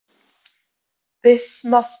This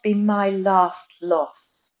must be my last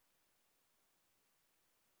loss.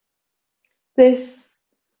 This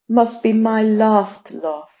must be my last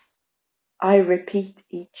loss. I repeat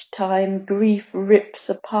each time grief rips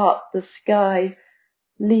apart the sky,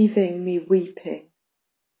 leaving me weeping.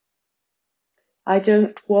 I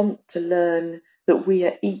don't want to learn that we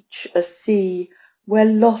are each a sea where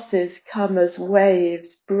losses come as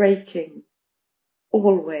waves breaking,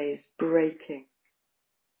 always breaking.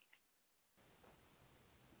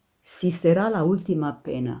 Si será la última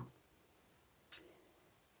pena.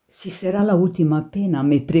 Si será la última pena,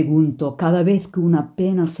 me pregunto cada vez que una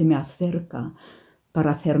pena se me acerca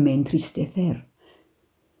para hacerme entristecer.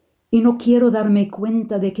 Y no quiero darme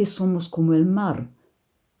cuenta de que somos como el mar,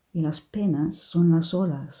 y las penas son las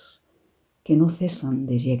olas que no cesan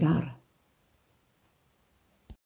de llegar.